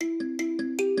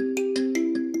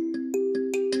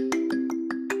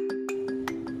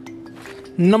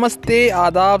नमस्ते,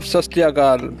 आदाब, सत श्री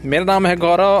अकाल। मेरा नाम है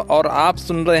गौरव और आप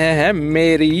सुन रहे हैं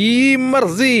मेरी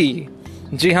मर्जी।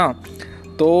 जी हाँ,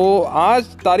 तो आज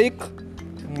तारीख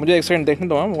मुझे एक सेकंड देखने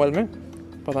दो मोबाइल में,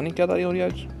 पता नहीं क्या तारीख हो रही है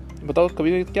आज। बताओ,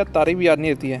 कभी क्या तारीख भी याद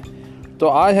नहीं रहती है। तो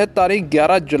आज है तारीख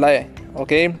 11 जुलाई,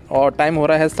 ओके, और टाइम हो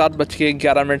रहा है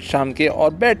 7:11 शाम के,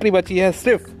 और बैटरी बची है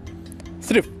सिर्फ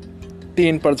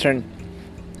 3%।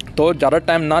 तो ज़्यादा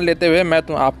टाइम ना लेते हुए मैं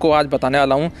तो आपको आज बताने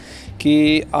वाला हूँ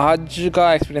कि आज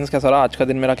का एक्सपीरियंस कैसा रहा, आज का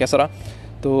दिन मेरा कैसा रहा।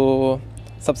 तो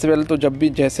सबसे पहले तो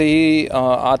जैसे ही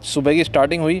आज सुबह की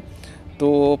स्टार्टिंग हुई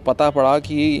तो पता पड़ा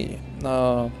कि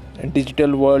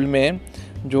डिजिटल वर्ल्ड में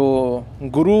जो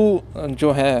गुरु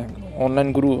जो है,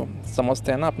 ऑनलाइन गुरु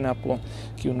समझते हैं ना अपने आप को,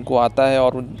 कि उनको आता है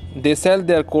और they sell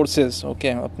their courses, okay,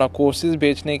 अपना कोर्सेज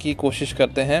बेचने की कोशिश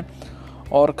करते हैं।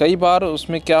 और कई बार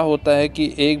उसमें क्या होता है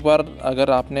कि एक बार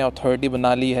अगर आपने अथॉरिटी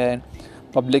बना ली है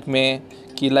पब्लिक में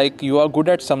कि like you are good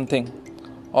at something,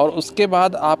 और उसके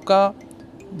बाद आपका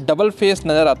डबल फेस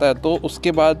नज़र आता है, तो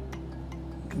उसके बाद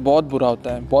बहुत बुरा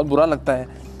होता है, बहुत बुरा लगता है।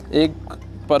 एक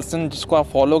पर्सन जिसको आप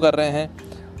फॉलो कर रहे हैं,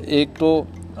 एक तो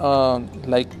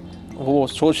लाइक वो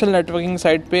सोशल नेटवर्किंग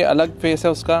साइट पे अलग फेस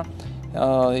है उसका,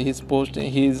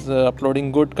 he is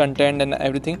uploading good content and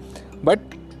everything, but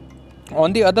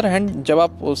on the other hand जब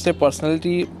आप उससे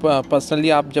पर्सनली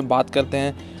आप जब बात करते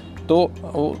हैं तो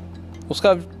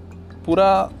उसका पूरा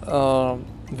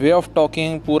वे ऑफ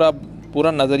टॉकिंग,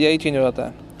 पूरा नज़रिया ही चेंज हो जाता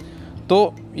है।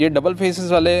 तो ये डबल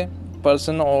फेसेस वाले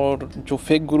पर्सन और जो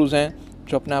फेक गुरुज हैं,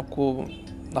 जो अपने आप को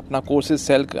अपना कोर्स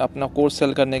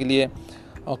सेल करने के लिए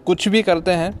कुछ भी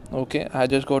करते हैं, okay, I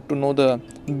just got to know the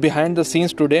behind the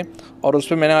scenes today, और उस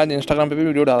पर मैंने आज इंस्टाग्राम पे भी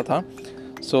वीडियो डाला था।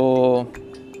 So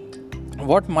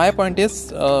what my point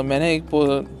is, मैंने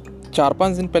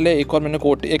 4-5 दिन पहले मैंने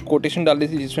एक कोटेशन डाली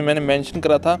थी जिसमें मैंने मेंशन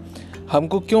करा था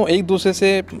हमको क्यों एक दूसरे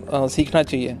से सीखना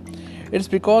चाहिए। इट्स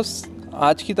बिकॉज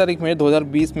आज की तारीख में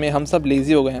 2020 में हम सब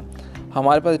लेज़ी हो गए हैं,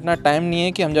 हमारे पास इतना टाइम नहीं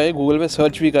है कि हम जाके गूगल पे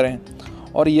सर्च भी करें।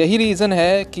 और यही रीज़न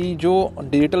है कि जो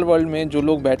डिजिटल वर्ल्ड में जो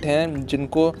लोग बैठे हैं,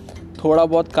 जिनको थोड़ा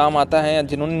बहुत काम आता है या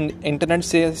जिन्होंने इंटरनेट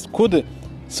से खुद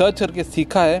सर्च करके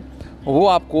सीखा है, वो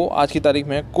आपको आज की तारीख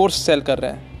में कोर्स सेल कर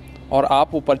रहे हैं और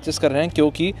आप वो परचेस कर रहे हैं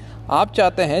क्योंकि आप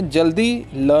चाहते हैं जल्दी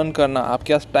लर्न करना,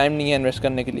 आपके पास टाइम नहीं है इन्वेस्ट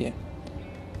करने के लिए।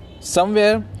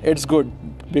 समवेयर इट्स गुड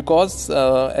बिकॉज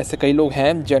ऐसे कई लोग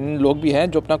हैं, जेन्युइन लोग भी हैं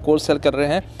जो अपना कोर्स सेल कर रहे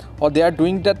हैं और they are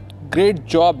doing that great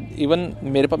job. Even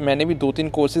मैंने भी 2-3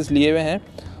 कोर्सेज लिए हुए हैं,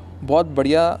 बहुत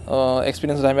बढ़िया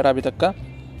एक्सपीरियंस रहा मेरा अभी तक का।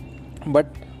 But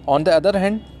on the other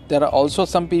hand there are also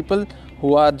some people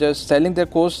who are just selling their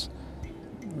course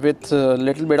with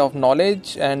little bit of knowledge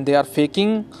and they are faking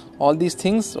all these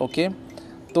things, okay.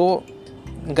 So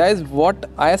guys, what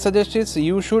I suggest is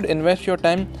you should invest your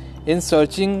time in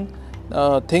searching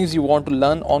things you want to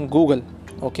learn on Google,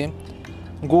 okay.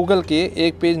 Google के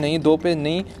 1 page नहीं, 2 page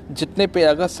नहीं, जितने पे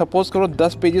अगर suppose करो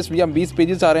 10 pages या 20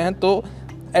 pages आ रहे हैं तो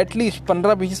एटलीस्ट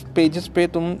 15-20 पेजेस पे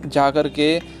तुम जा कर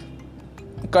के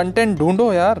कंटेंट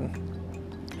ढूंढो यार।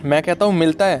 मैं कहता हूँ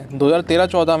मिलता है।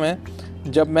 2013-14 में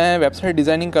जब मैं वेबसाइट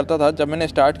डिज़ाइनिंग करता था, जब मैंने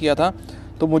स्टार्ट किया था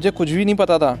तो मुझे कुछ भी नहीं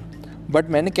पता था, बट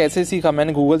मैंने कैसे सीखा,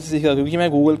 मैंने गूगल से सीखा, क्योंकि मैं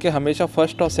गूगल के हमेशा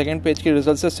फर्स्ट और सेकंड पेज के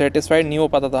रिजल्ट से सेटिस्फाइड नहीं हो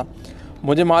पाता था।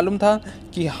 मुझे मालूम था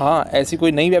कि हाँ, ऐसी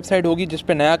कोई नई वेबसाइट होगी जिस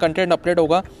पे नया कंटेंट अपडेट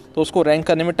होगा तो उसको रैंक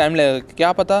करने में टाइम लगेगा।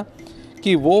 क्या पता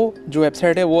कि वो जो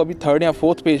वेबसाइट है वो अभी 3rd या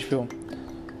 4th पेज पे हो।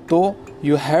 तो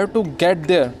you have to get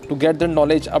their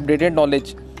knowledge, updated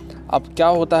knowledge. अब क्या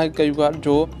होता है, कई बार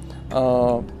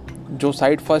जो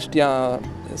साइट फर्स्ट या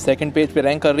सेकंड पेज पे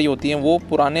रैंक कर रही होती हैं वो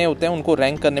पुराने होते हैं उनको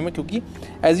रैंक करने में, क्योंकि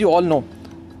as you all know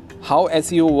how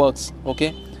SEO works, okay,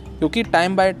 क्योंकि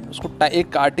टाइम बाय उसको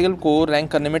एक आर्टिकल को रैंक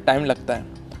करने में टाइम लगता है।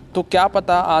 तो क्या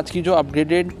पता आज की जो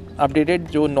अपडेटेड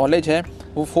जो नॉलेज है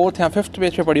वो 4th या 5th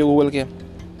पेज पे पड़ी हो गूगल के।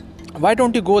 Why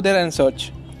don't you go there and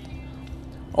search.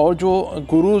 और जो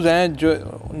गुरुज हैं,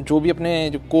 जो भी अपने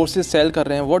जो कोर्सेज सेल कर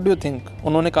रहे हैं, व्हाट डू यू थिंक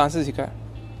उन्होंने कहाँ से सीखा है?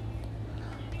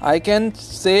 I can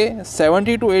say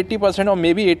 70 to 80% or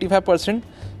maybe 85%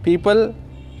 people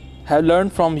have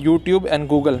learned from YouTube and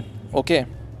Google, okay.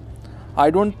 I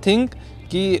don't think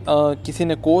कि किसी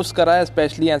ने कोर्स करा है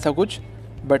स्पेशली ऐसा कुछ,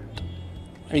 but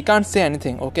we can't say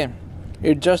anything, okay.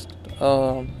 It's just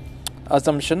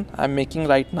assumption I'm making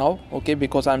right now, okay,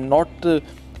 because I'm not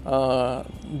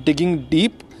digging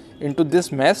deep into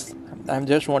this mess. I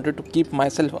just wanted to keep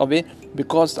myself away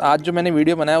because आज जो मैंने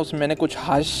video बनाया उसमें मैंने कुछ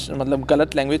मतलब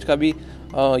गलत language का भी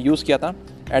यूज़ किया था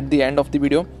at the end of the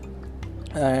video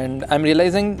and I'm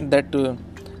realizing that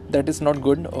is not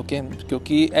good, okay,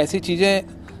 क्योंकि ऐसी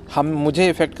चीज़ें मुझे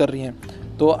इफ़ेक्ट कर रही हैं।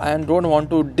 तो I don't want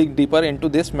to dig deeper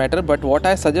into this matter, but what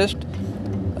I suggest,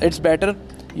 it's better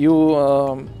you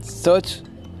search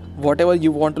whatever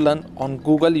you want to learn on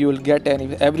Google, you will get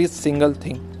every single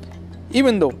thing.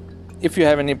 Even though if you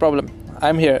have any problem,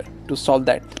 I'm here to solve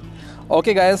that.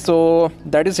 Okay guys, so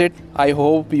that is it. I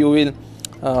hope you will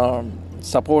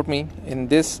support me in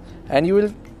this and you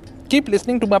will keep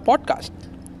listening to my podcast.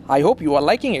 I hope you are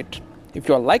liking it. If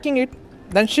you are liking it,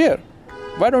 then share.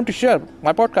 Why don't you share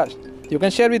my podcast? You can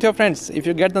share with your friends if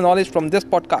you get the knowledge from this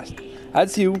podcast. I'll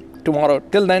see you tomorrow.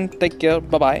 Till then, take care.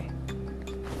 Bye-bye.